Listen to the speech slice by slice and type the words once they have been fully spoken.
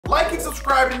like and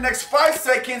subscribe in the next 5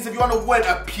 seconds if you want to win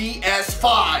a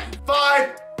PS5.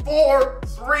 5, 4,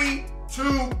 3, 2,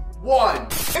 1.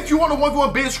 If you want to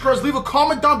 1v1 beta scrubs, leave a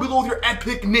comment down below with your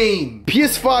epic name.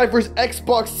 PS5 versus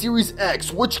Xbox Series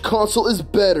X. Which console is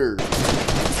better?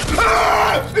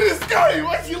 Ah! This guy,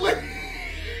 why'd you leave?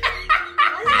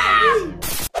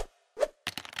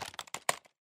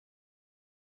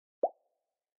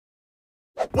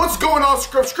 What's going on,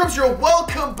 Scrubs? Scrubs here,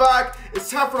 welcome back. It's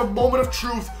time for the moment of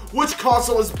truth. Which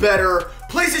console is better,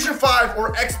 PlayStation 5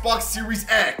 or Xbox Series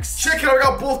X? Check it out, I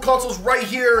got both consoles right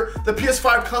here. The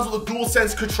PS5 comes with a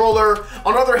DualSense controller.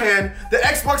 On the other hand, the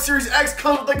Xbox Series X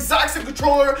comes with the exact same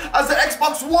controller as the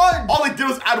Xbox One. All they did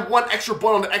was add one extra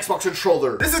button on the Xbox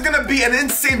controller. This is gonna be an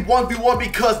insane 1v1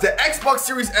 because the Xbox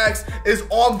Series X is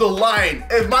on the line.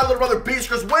 If my little brother Baby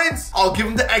Scrubs wins, I'll give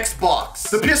him the Xbox.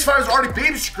 The PS5 is already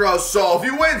Baby Scrubs, so if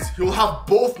he wins, he will have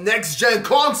both next-gen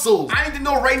consoles. I need to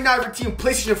know right now if you're team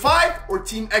PlayStation 5 or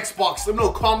team Xbox. Let me know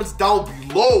in the comments down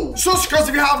below. So Scrubs,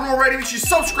 if you haven't already, make sure you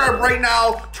subscribe right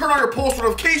now, turn on your post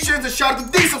notifications, and shout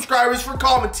out to these subscribers for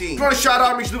commenting. If you want to shout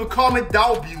out, make sure you leave a comment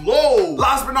down below.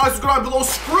 Last but not least, what's going on below,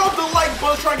 scrub the like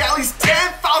button. Trying to get at least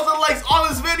 10,000 likes on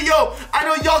this video. I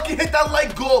know y'all can hit that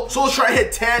like goal, so let's try to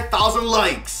hit 10,000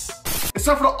 likes. It's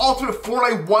time for the ultimate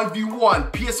FORTNITE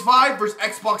 1v1, PS5 versus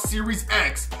Xbox Series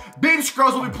X. Baby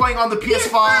Scrubs will be playing on the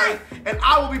PS5, and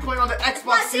I will be playing on the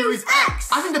Xbox Series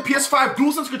X. I think the PS5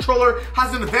 DualSense controller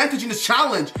has an advantage in this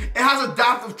challenge. It has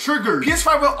adaptive triggers.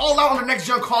 PS5 went all out on their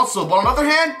next-gen console, but on the other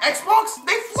hand, Xbox,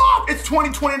 they flop. It's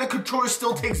 2020 and the controller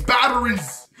still takes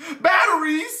batteries.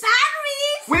 Batteries?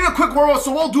 We need a quick warm-up,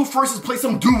 so what we'll do first is play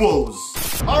some duos.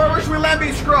 All right, where should we land,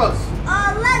 Baby Scrubs?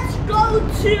 Let's go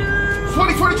to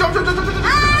 2020, jump.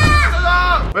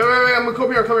 Ah! Wait, I'm gonna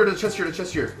come here, to the chest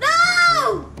here,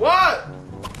 No! What?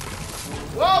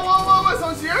 Whoa,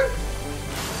 someone's here?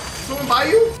 Someone by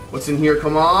you? What's in here,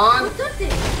 come on. What's up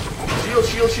there?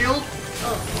 Shield.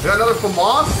 Oh. I got another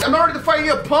FAMAS. I'm not ready to fight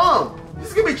you a pump. This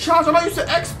is gonna be a challenge, I'm not used to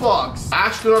Xbox. I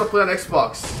actually know how to play on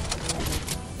Xbox.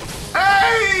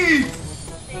 Hey!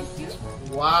 Thank you.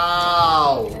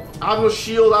 Wow. I have no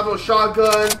shield, I have no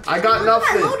shotgun. I got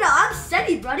nothing. Hold on, I'm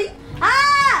steady, buddy.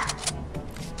 Ah!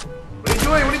 What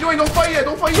are you doing? Don't fight yet.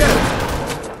 Don't fight. I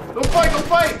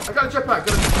got a jetpack.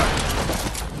 Don't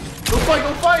fight.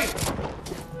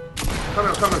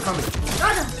 Coming.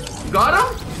 Got him. You got him?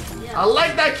 Yeah. I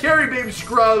like that carry, Baby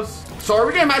Scrubs. So are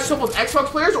we gonna match up with Xbox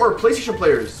players or PlayStation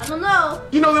players? I don't know.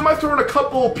 You know, they might throw in a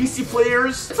couple PC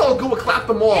players. It's all good, we'll clap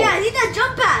them all. Yeah, I need that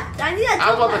jump pad. I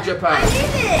want that jetpack. I need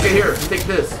it. Okay, here, take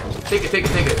this. Take it. You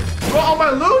want all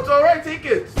my loot? Alright, take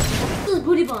it. Those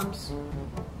booty bombs.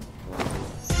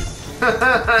 Go.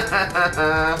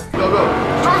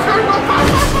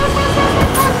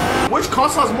 Which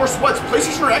console has more sweats,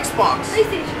 PlayStation or Xbox?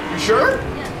 PlayStation. You sure?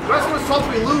 Yeah. That's what it's tough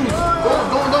we lose.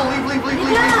 Don't leave.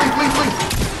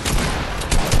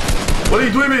 What are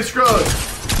you doing, Baby Scrubs?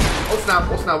 Oh snap,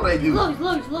 what did I do? He's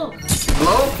low.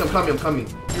 Hello? I'm coming.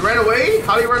 You ran away?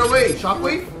 How do you run away?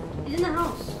 Shockwave? He's in the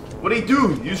house. What do you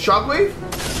do? Use shockwave?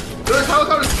 This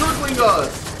helicopter is circling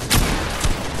us.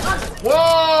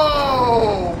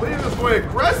 Whoa! But he was going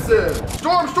aggressive.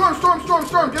 Storm. Get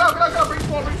out. Bring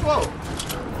swell.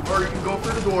 Or you can go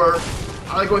through the door. I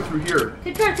like going through here.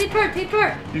 Take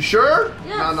turret. You sure?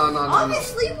 Yeah. No.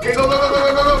 Obviously, Okay, go. Not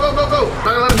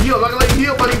gonna let him heal,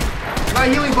 buddy. You're not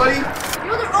healing, buddy.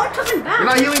 Yo, they're all coming back. You're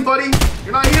not healing, buddy.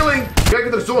 You gotta get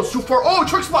to the zone. It's too far. Oh,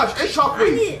 trick splash and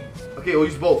shockwave. Okay, we'll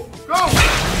use both. Go!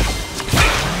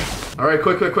 Alright,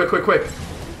 quick. Okay,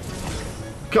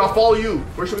 I'll follow you.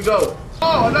 Where should we go?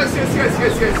 Oh, nice. Now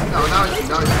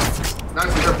I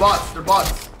see. They're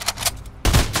bots.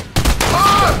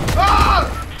 Ah!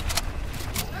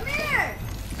 Come here.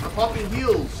 I'm popping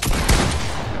heals.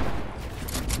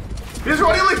 These are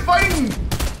only fighting.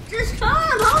 Just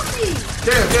come, help me.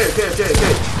 Okay.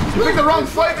 You picked the wrong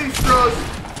fight, Baby Scrubs.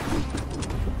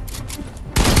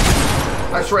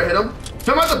 I swear I hit him.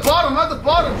 I'm at the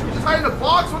bottom. Should we just hide in the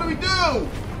box? What do we do?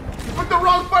 You picked the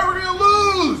wrong fight, we're gonna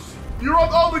lose. You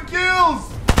robbed all the kills.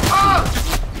 Ah!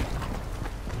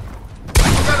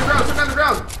 Sit on the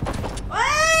ground.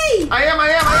 Hey! I am.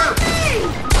 Help me!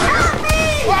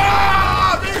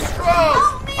 Ah! Baby Scrubs!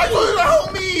 Help me! I told you to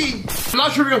help me! I'm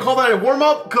not sure if we're gonna call that a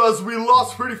warm-up because we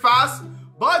lost pretty fast.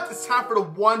 But it's time for the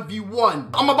 1v1.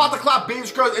 I'm about to clap, Baby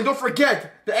Scrubs, and don't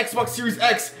forget, the Xbox Series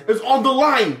X is on the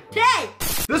line. Okay.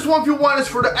 This 1v1 is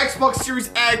for the Xbox Series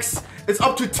X. It's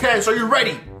up to 10, so are you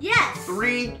ready? Yes.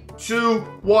 3, 2,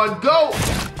 1, go!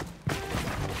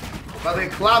 About to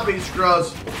get clap, Baby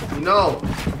Scrubs. You know,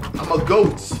 I'm a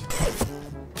goat.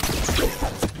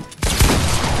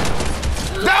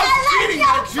 That was cheating,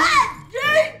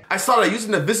 I saw that I used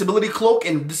an invisibility cloak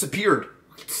and disappeared.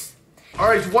 All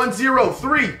right, 1-0,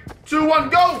 3, 2, 1,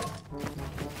 go.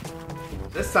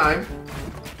 This time,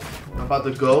 I'm about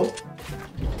to go.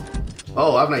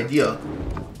 Oh, I have an idea.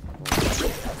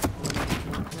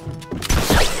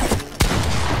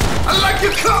 I like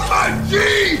your cut, my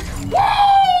G! Woo!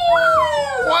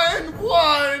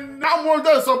 1-1. Now I'm more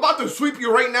done, so I'm about to sweep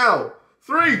you right now.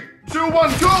 3, 2, 1,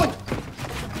 go!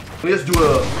 Let me just do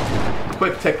a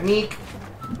quick technique.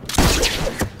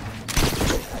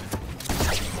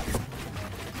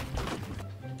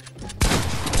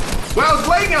 Well, I was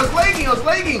lagging.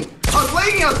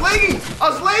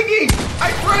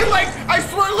 I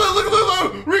swear, look,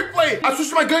 replay. I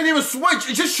switched my gun, didn't even switch.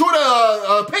 It just showed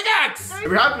a pickaxe. If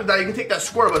you're happy with that, you can take that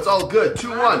square, but it's all good. 2,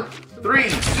 1, 3,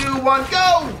 2, 1,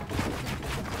 go.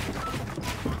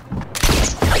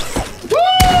 Woo!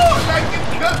 Like you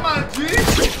cut my G.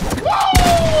 Woo!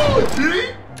 G.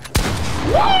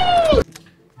 Woo!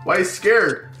 Why are you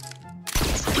scared?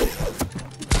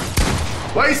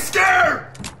 Why are you scared?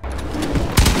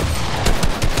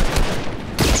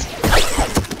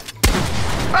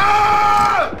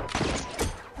 Ah!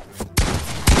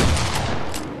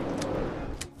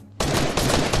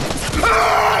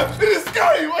 Ah! This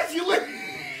guy, why's he living?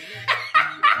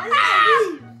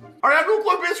 Alright, I have no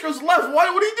club Scrubs left. What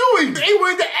are you doing? Hey,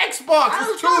 we're in the Xbox.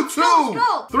 It's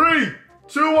 2-2. 3,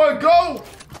 2, 1, go.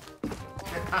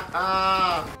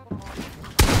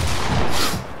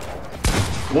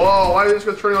 Whoa, why are you just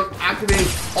gonna turn on activating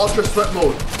ultra sweat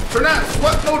mode? Turn that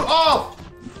sweat mode off.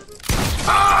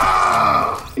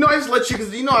 Ah! You know, I just let you,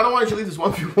 because you know I don't want you to leave this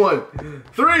 1v1.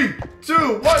 3,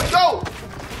 2, 1, go!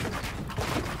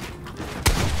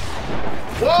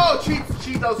 Whoa, cheat,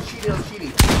 that was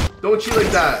cheating, Don't cheat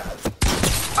like that.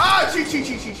 Ah, cheat.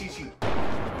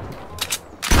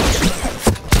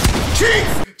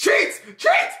 Cheats!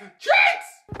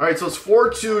 Alright, so it's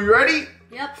 4-2, you ready?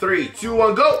 Yep. 3, 2,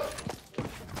 1, go!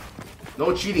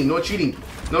 No cheating.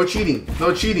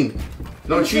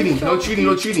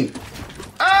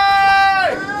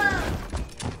 Hey!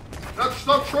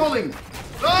 Stop trolling!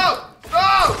 Stop!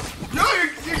 Yo,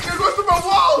 you're going through my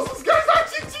walls! This guy's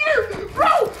actually cheating!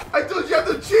 Bro! I told you have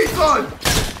the cheats on!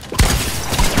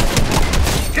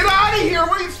 Get out of here!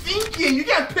 What are you thinking? You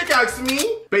can't pickaxe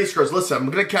me! Base girls, listen, I'm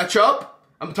gonna catch up.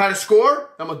 I'm trying to score.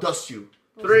 I'm gonna dust you.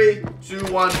 3, 2,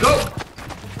 1, go!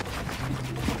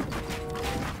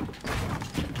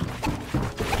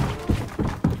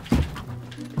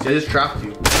 See, I just trapped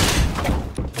you.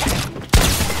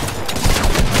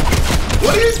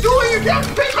 What are you doing? You can't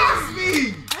pickaxe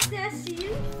me! I see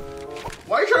you.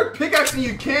 Why are you trying to pickaxe me?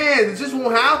 You can't. It just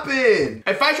won't happen.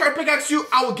 If I try to pickaxe you,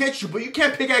 I will get you, but you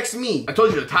can't pickaxe me. I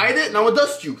told you to tide it, and I will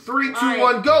dust you. 3, 2,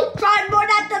 1, go! Try mode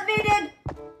activated!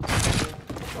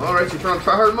 Alright, so you turn on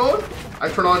tryhard mode. I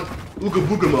turn on Ooga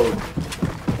Booga mode.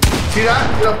 See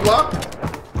that? See that block?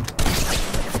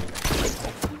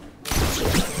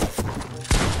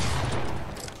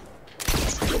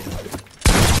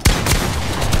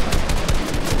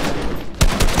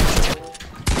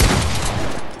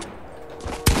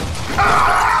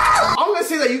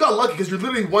 You got lucky because you're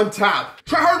literally one tap.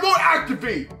 Try hard mode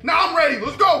activate. Now I'm ready.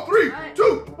 Let's go. 3,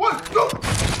 2, 1, go.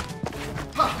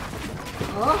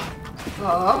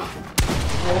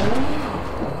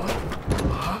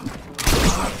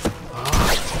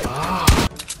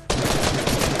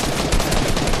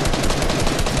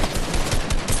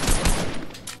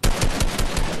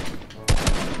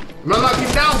 I'm not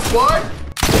knocking down, bud.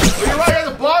 Are you right at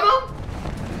the bottom?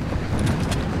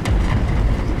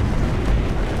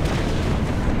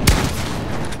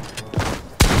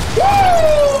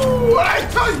 Woo! What I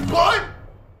tell you, bud?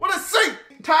 What I say?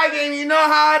 Tie game, you know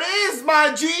how it is,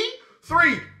 my G.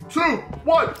 3, 2,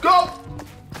 1, go!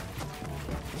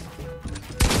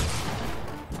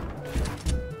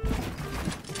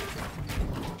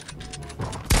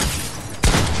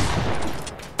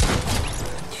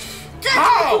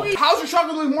 How? How's your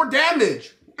shotgun doing more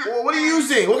damage? Well, what are you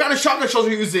using? What kind of shotgun shells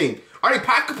are you using? Are they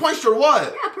pack-a-punched or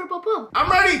what? Yeah, purple pump. I'm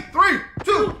ready. 3,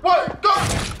 2, 1, go!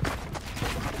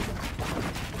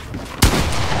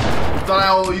 You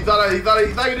thought you'd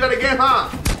do that again, huh?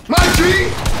 My G!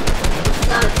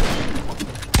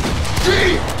 G!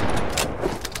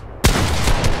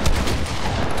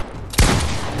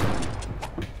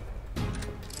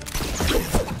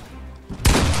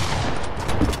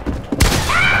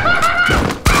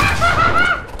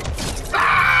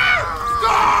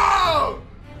 Stop!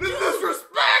 This is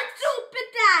disrespect! Stupid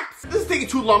that! This is taking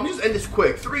too long. Just end this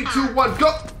quick. 3, 2, 1,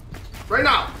 go! Right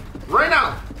now. Right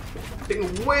now.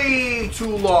 Taking way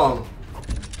too long.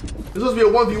 This is supposed to be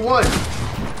a 1v1.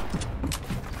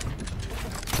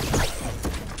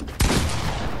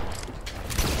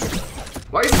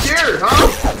 Why are you scared,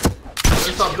 huh?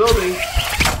 Better stop building.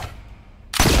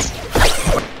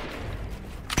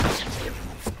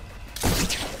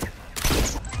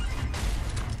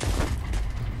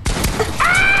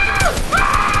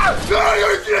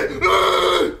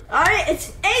 Alright,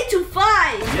 it's 8-5.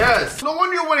 Yes. No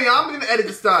wonder you're winning. I'm gonna edit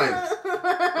this time.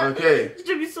 Okay. It's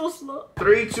gonna be so slow.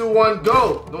 3, 2, 1,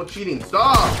 go. No cheating.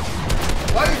 Stop.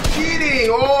 Why are you cheating?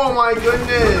 Oh my I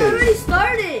goodness. already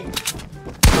started.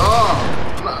 Stop.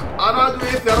 I'm not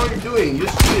doing anything. I know what you're doing. You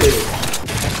just cheated.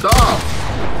 Stop.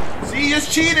 See, you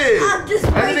just cheated. I'm just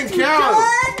way Anything too counts.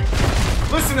 good.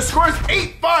 Listen, the score is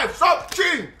 8-5. Stop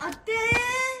cheating. I did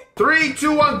it. 3,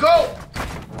 2, 1, go.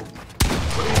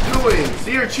 What are you doing?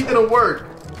 See, your cheat didn't work.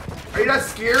 Are you not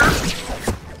scared?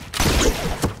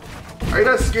 Are you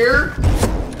not scared?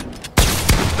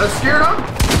 Not scared, huh?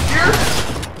 Scared?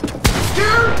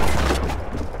 Scared?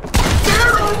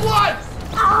 Scared or what?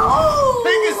 Oh!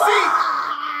 Take a seat.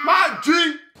 My G.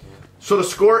 So the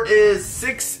score is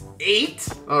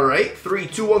 6-8. All right, 3,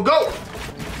 2, 1, go.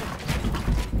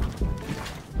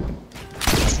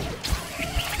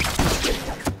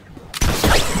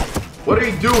 What are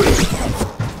you doing?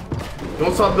 You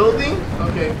won't stop building?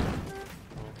 Okay.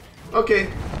 Okay.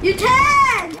 You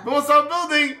can! You won't stop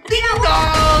building? Ding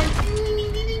dong!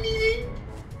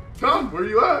 Come, where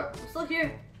you at? I'm still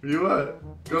here. Where you at?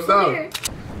 Come Still down. here.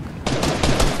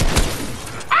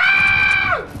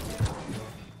 Ah!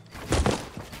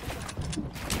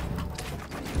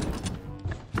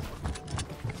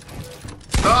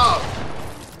 Stop!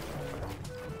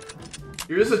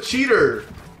 You're just a cheater.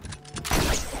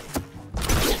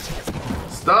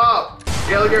 Stop!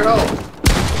 Yeah, look at your health.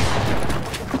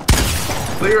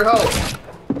 Look at your health.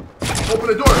 Open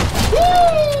the door.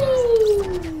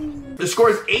 Woo! The score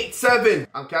is 8-7.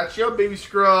 I'm catching up, baby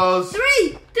Scrubs.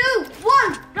 3, 2,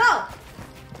 1, go!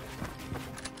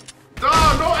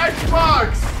 Stop! No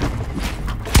Xbox!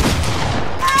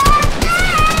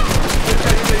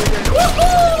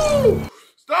 Woohoo!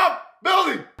 Stop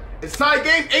building! It's tie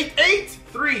game 8-8.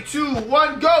 3, 2,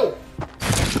 1, go!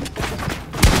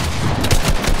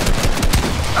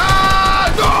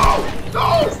 Ah! No!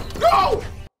 No! No!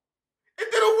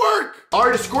 It didn't work!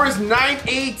 Alright, the score is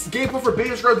 9-8. Game point for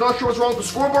Baby Scrubs. Not sure what's wrong with the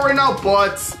scoreboard right now,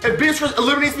 but if Baby Scrubs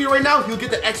eliminates me right now, he'll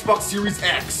get the Xbox Series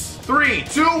X. 3,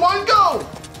 2, 1, go!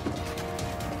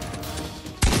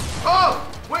 Oh!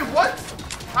 Wait, what?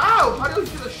 How? How did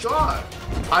you get a shot?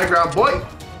 High ground, boy.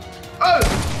 Oh!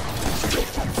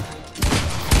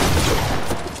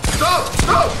 Stop!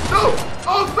 Stop! No!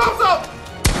 Oh, stop! Stop!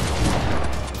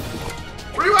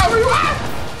 Where you at? Where you at?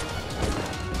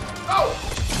 Oh!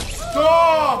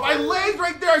 Stop! I lagged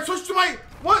right there. I switched to my...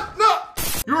 What? No!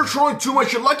 You were trolling too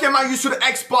much. You're lucky I'm not used to the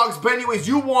Xbox. But anyways,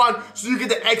 you won, so you get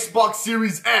the Xbox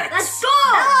Series X. Let's go!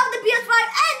 I love the PS5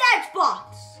 and Xbox!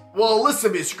 Well,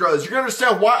 listen, Miss Scrubs. You're gonna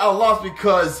understand why I lost,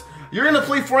 because you're gonna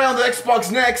play Fortnite on the Xbox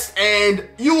next, and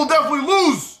you will definitely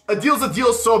lose. A deal's a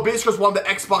deal, so Baby Scrubs won the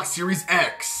Xbox Series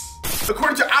X.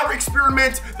 According to our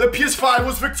experiment, the PS5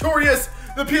 was victorious.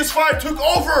 The PS5 took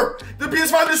over. The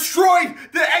PS5 destroyed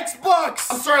the Xbox.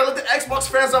 I'm sorry, I let the Xbox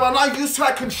fans know I'm not used to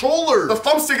that controller. The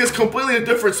thumbstick is completely in a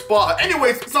different spot.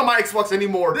 Anyways, it's not my Xbox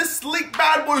anymore. This sleek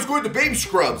bad boy is going to Baby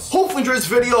Scrubs. Hopefully you enjoyed this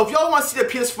video. If y'all want to see the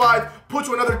PS5 put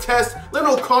to another test, let me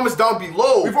know in the comments down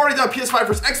below. We've already done PS5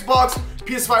 versus Xbox,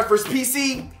 PS5 versus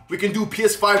PC. We can do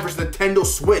PS5 versus Nintendo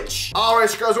Switch. Alright,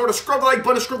 Scrubs, remember to scrub the like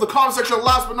button, scrub the comment section, and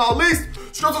last but not least,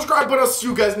 scrub the subscribe button. I'll see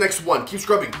you guys next one. Keep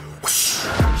scrubbing.